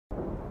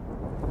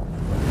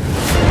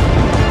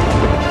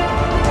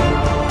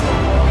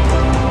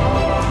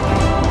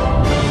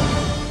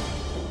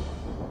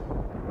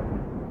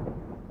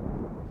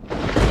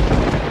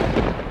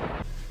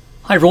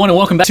Hi everyone and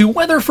welcome back to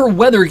Weather for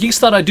Weather. Geeks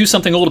thought I'd do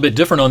something a little bit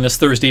different on this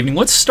Thursday evening.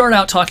 Let's start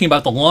out talking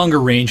about the longer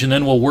range and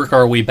then we'll work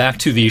our way back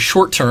to the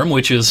short term,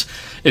 which is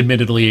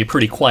admittedly a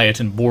pretty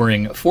quiet and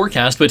boring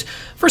forecast. But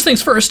first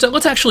things first,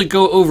 let's actually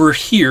go over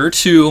here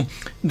to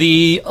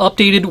the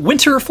updated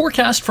winter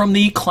forecast from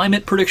the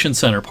Climate Prediction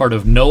Center, part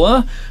of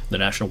NOAA, the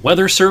National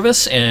Weather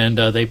Service, and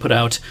they put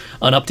out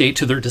an update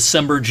to their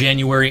December,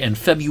 January, and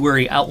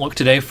February outlook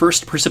today.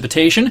 First,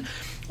 precipitation.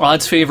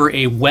 Odds favor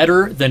a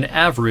wetter than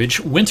average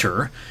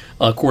winter,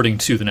 according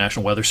to the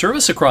National Weather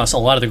Service, across a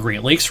lot of the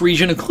Great Lakes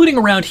region, including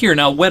around here.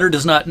 Now, wetter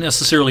does not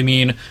necessarily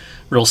mean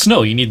real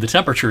snow. You need the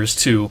temperatures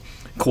to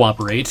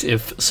cooperate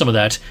if some of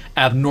that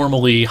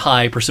abnormally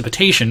high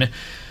precipitation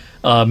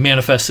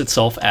manifests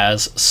itself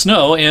as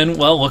snow. And,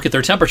 well, look at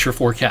their temperature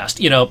forecast.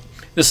 You know,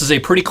 this is a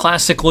pretty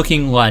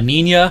classic-looking La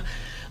Nina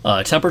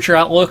temperature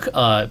outlook,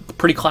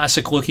 pretty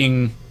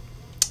classic-looking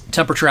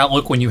temperature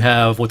outlook when you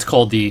have what's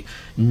called the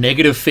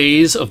negative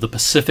phase of the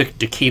Pacific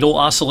Decadal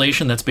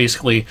Oscillation. That's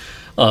basically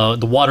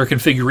the water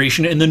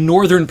configuration in the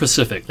northern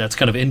Pacific. That's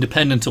kind of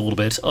independent a little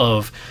bit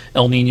of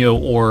El Nino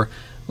or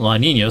La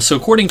Nina. So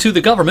according to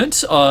the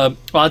government,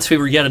 odds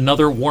favor yet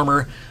another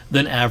warmer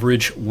than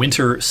average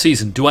winter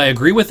season. Do I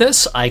agree with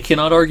this? I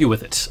cannot argue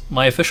with it.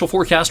 My official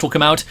forecast will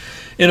come out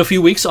in a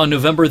few weeks on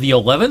November the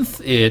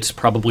 11th. It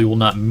probably will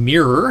not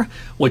mirror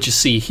what you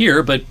see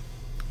here, but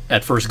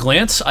at first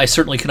glance, I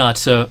certainly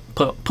cannot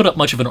put up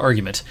much of an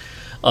argument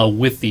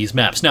with these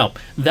maps. Now,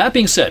 that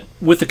being said,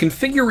 with the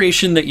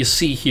configuration that you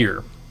see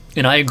here,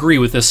 and I agree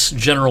with this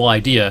general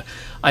idea,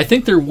 I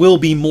think there will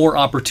be more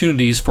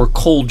opportunities for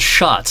cold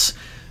shots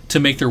to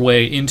make their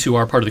way into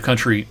our part of the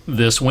country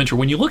this winter.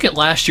 When you look at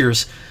last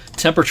year's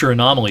temperature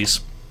anomalies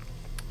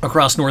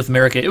across North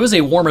America, it was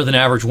a warmer than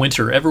average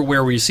winter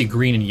everywhere where you see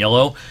green and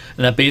yellow,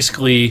 and that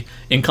basically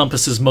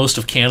encompasses most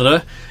of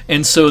Canada.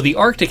 And so the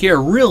Arctic air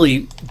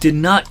really did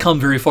not come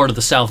very far to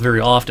the south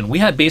very often. We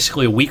had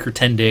basically a week or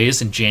 10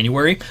 days in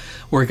January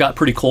where it got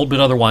pretty cold,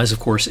 but otherwise, of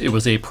course, it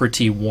was a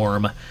pretty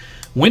warm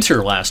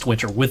winter last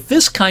winter. With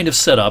this kind of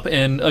setup,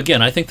 and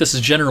again, I think this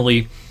is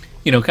generally,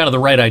 you know, kind of the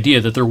right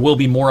idea, that there will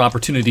be more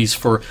opportunities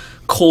for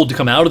cold to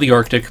come out of the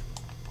Arctic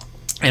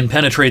and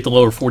penetrate the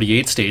lower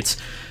 48 states.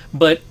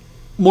 But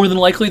more than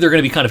likely, they're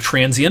going to be kind of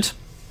transient.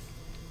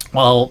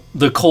 While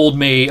the cold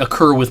may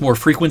occur with more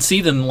frequency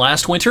than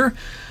last winter,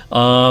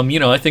 you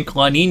know, I think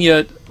La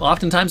Nina,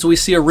 oftentimes we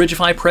see a ridge of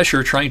high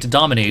pressure trying to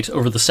dominate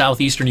over the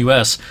southeastern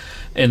U.S.,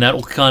 and that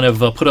will kind of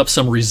put up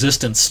some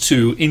resistance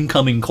to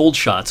incoming cold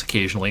shots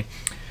occasionally.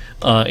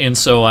 And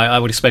so I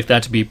would expect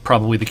that to be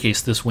probably the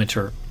case this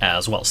winter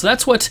as well. So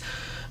that's what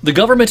the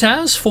government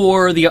has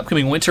for the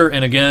upcoming winter,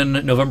 and again,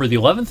 November the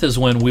 11th is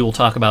when we will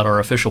talk about our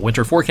official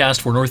winter forecast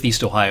for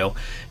Northeast Ohio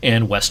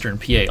and Western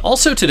PA.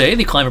 Also today,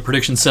 the Climate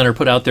Prediction Center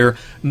put out their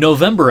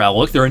November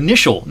outlook, their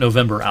initial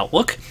November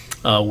outlook,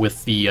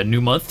 with the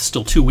new month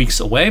still 2 weeks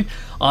away.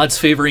 Odds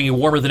favoring a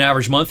warmer than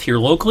average month here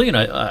locally, and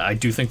I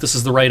do think this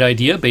is the right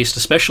idea, based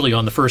especially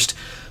on the first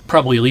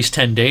probably at least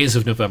 10 days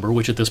of November,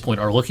 which at this point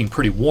are looking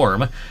pretty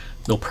warm.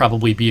 There'll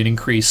probably be an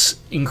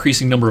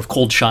increasing number of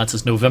cold shots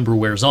as November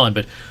wears on,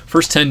 but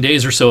first 10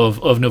 days or so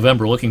of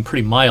November looking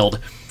pretty mild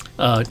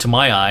to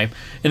my eye.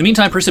 In the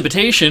meantime,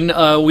 precipitation,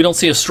 we don't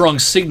see a strong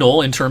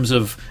signal in terms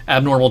of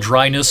abnormal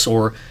dryness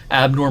or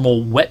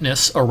abnormal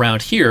wetness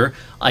around here.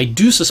 I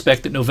do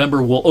suspect that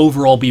November will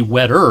overall be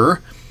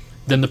wetter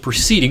than the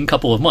preceding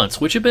couple of months,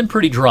 which have been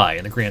pretty dry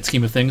in the grand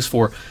scheme of things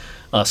for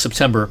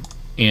September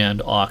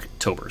and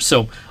October.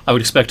 So I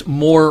would expect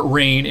more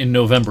rain in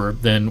November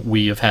than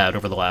we have had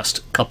over the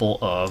last couple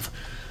of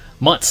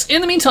months. In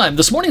the meantime,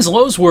 this morning's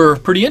lows were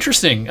pretty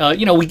interesting.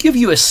 You know, we give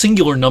you a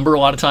singular number a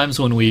lot of times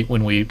when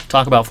we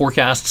talk about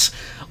forecasts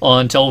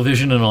on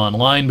television and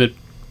online, but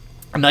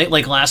a night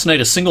like last night,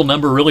 a single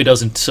number really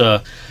doesn't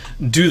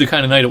do the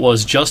kind of night it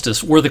was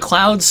justice. Where the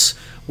clouds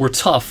were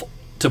tough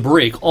to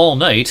break all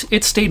night,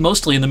 it stayed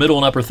mostly in the middle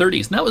and upper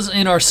 30s, and that was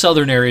in our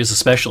southern areas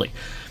especially.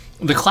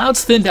 The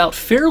clouds thinned out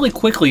fairly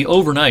quickly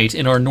overnight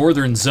in our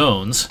northern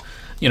zones,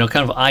 you know,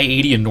 kind of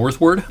I-80 and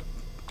northward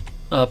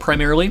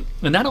primarily,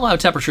 and that allowed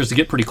temperatures to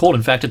get pretty cold.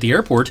 In fact, at the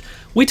airport,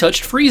 we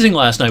touched freezing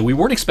last night. We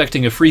weren't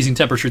expecting a freezing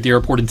temperature at the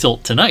airport until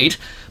tonight,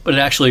 but it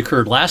actually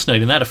occurred last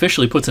night, and that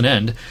officially puts an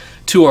end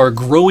to our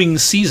growing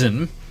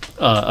season,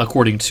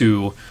 according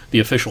to the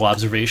official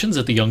observations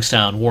at the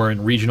Youngstown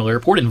Warren Regional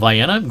Airport in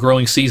Vienna.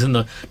 Growing season,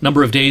 the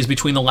number of days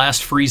between the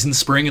last freeze in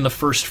spring and the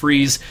first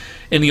freeze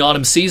in the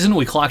autumn season.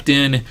 We clocked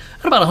in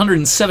at about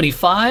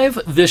 175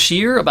 this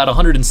year. About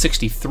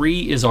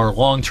 163 is our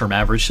long-term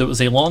average, so it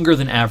was a longer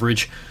than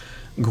average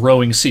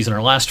growing season.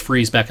 Our last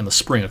freeze back in the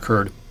spring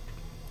occurred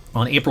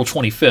on April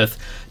 25th.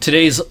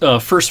 Today's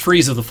first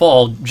freeze of the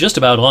fall just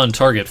about on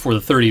target for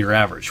the 30-year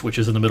average, which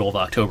is in the middle of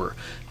October.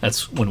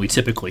 That's when we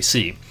typically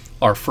see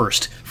our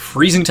first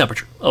freezing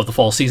temperature of the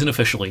fall season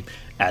officially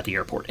at the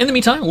airport. In the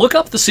meantime, look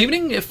up this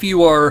evening if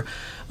you are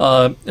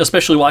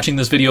especially watching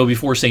this video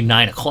before, say,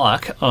 9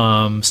 o'clock.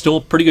 Still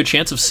a pretty good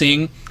chance of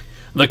seeing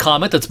The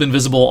comet that's been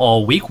visible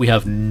all week, we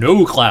have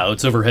no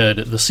clouds overhead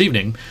this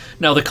evening.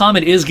 Now, the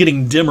comet is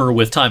getting dimmer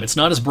with time. It's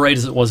not as bright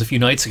as it was a few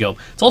nights ago.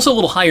 It's also a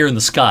little higher in the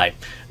sky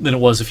than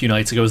it was a few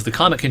nights ago as the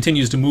comet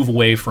continues to move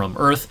away from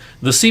Earth.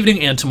 This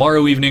evening and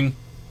tomorrow evening,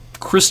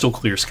 crystal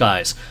clear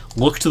skies.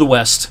 Look to the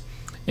west.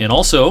 And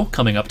also,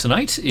 coming up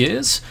tonight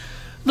is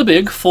the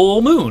big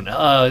full moon.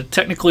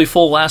 Technically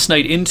full last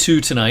night into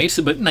tonight,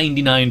 but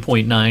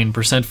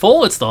 99.9%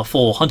 full. It's the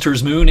full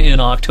hunter's moon in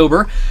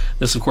October.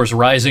 This, of course,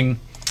 rising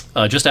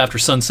just after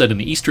sunset in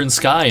the eastern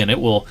sky, and it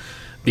will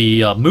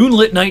be a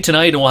moonlit night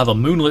tonight, and we'll have a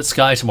moonlit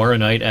sky tomorrow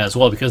night as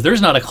well, because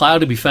there's not a cloud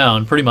to be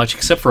found, pretty much,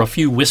 except for a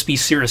few wispy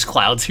cirrus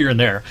clouds here and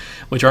there,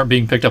 which aren't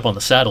being picked up on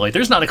the satellite.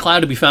 There's not a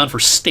cloud to be found for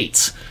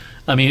states.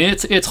 I mean,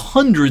 it's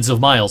hundreds of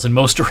miles in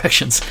most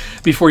directions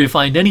before you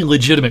find any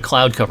legitimate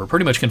cloud cover,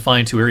 pretty much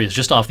confined to areas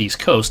just off the East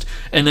Coast,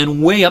 and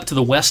then way up to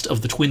the west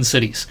of the Twin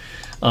Cities.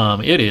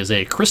 It is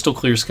a crystal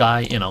clear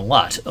sky in a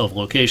lot of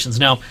locations.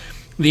 Now,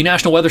 the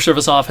National Weather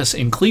Service office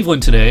in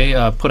Cleveland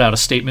today put out a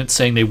statement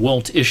saying they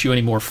won't issue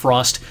any more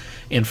frost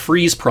and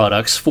freeze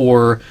products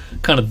for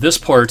kind of this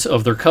part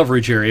of their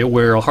coverage area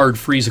where a hard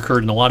freeze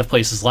occurred in a lot of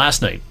places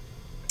last night,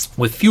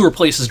 with fewer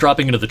places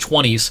dropping into the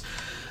 20s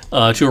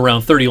to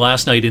around 30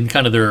 last night in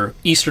kind of their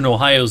eastern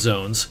Ohio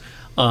zones.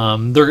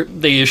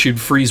 They issued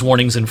freeze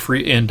warnings and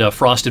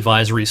frost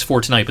advisories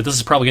for tonight, but this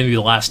is probably going to be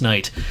the last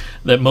night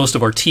that most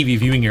of our TV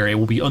viewing area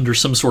will be under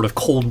some sort of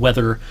cold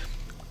weather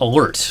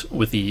alert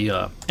with the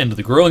end of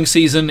the growing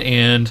season,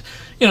 and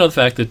the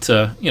fact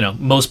that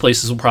most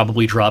places will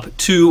probably drop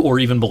to or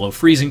even below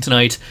freezing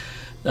tonight.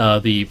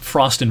 The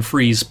frost and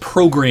freeze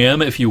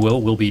program, if you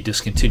will be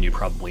discontinued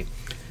probably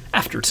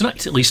after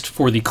tonight, at least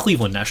for the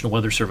Cleveland National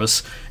Weather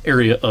Service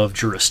area of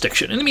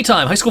jurisdiction. In the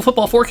meantime, high school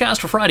football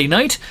forecast for Friday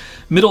night,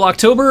 middle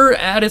October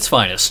at its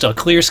finest. A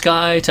clear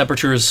sky,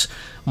 temperatures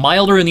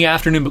milder in the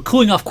afternoon, but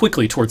cooling off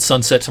quickly towards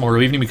sunset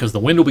tomorrow evening because the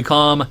wind will be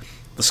calm.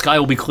 The sky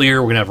will be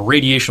clear. We're going to have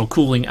radiational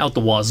cooling out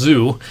the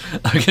wazoo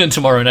again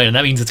tomorrow night, and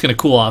that means it's going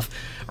to cool off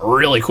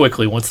really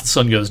quickly once the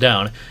sun goes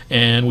down,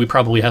 and we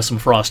probably have some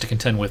frost to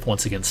contend with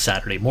once again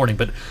Saturday morning.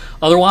 But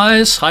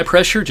otherwise, high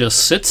pressure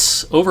just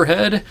sits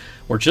overhead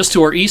or just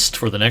to our east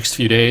for the next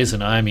few days,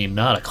 and I mean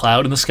not a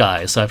cloud in the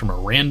sky aside from a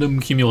random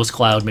cumulus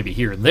cloud maybe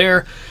here and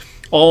there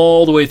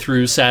all the way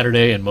through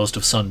Saturday and most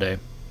of Sunday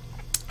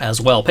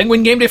as well.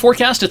 Penguin game day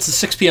forecast, it's a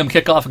 6 p.m.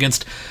 kickoff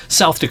against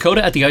South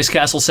Dakota at the Ice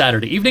Castle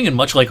Saturday evening, and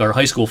much like our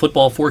high school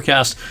football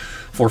forecast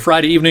for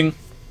Friday evening,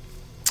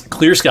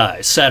 clear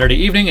skies Saturday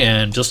evening,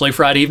 and just like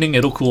Friday evening,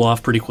 it'll cool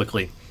off pretty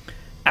quickly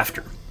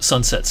after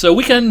sunset. So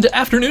weekend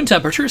afternoon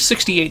temperatures,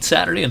 68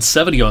 Saturday and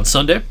 70 on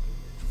Sunday.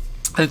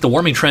 I think the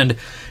warming trend,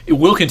 it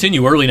will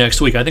continue early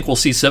next week. I think we'll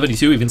see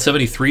 72, even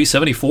 73,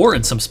 74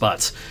 in some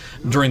spots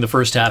during the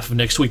first half of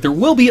next week. There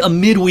will be a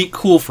midweek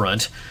cool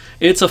front.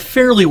 It's a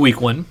fairly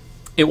weak one.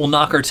 It will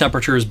knock our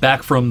temperatures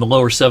back from the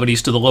lower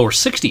 70s to the lower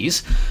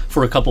 60s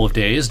for a couple of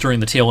days during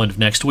the tail end of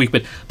next week.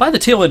 But by the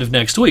tail end of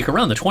next week,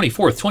 around the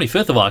 24th,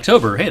 25th of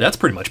October, hey, that's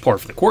pretty much par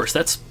for the course.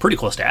 That's pretty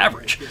close to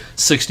average,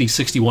 60,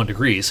 61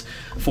 degrees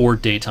for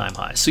daytime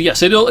highs. So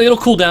yes, it'll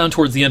cool down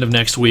towards the end of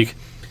next week,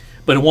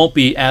 but it won't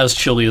be as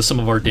chilly as some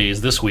of our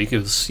days this week. It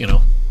was,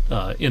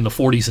 in the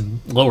 40s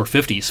and lower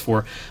 50s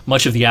for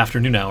much of the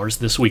afternoon hours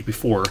this week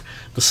before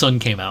the sun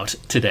came out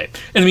today.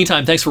 In the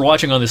meantime, thanks for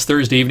watching on this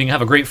Thursday evening.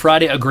 Have a great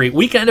Friday, a great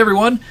weekend,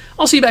 everyone.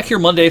 I'll see you back here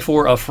Monday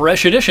for a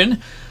fresh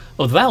edition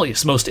of the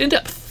Valley's most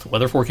in-depth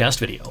weather forecast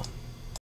video.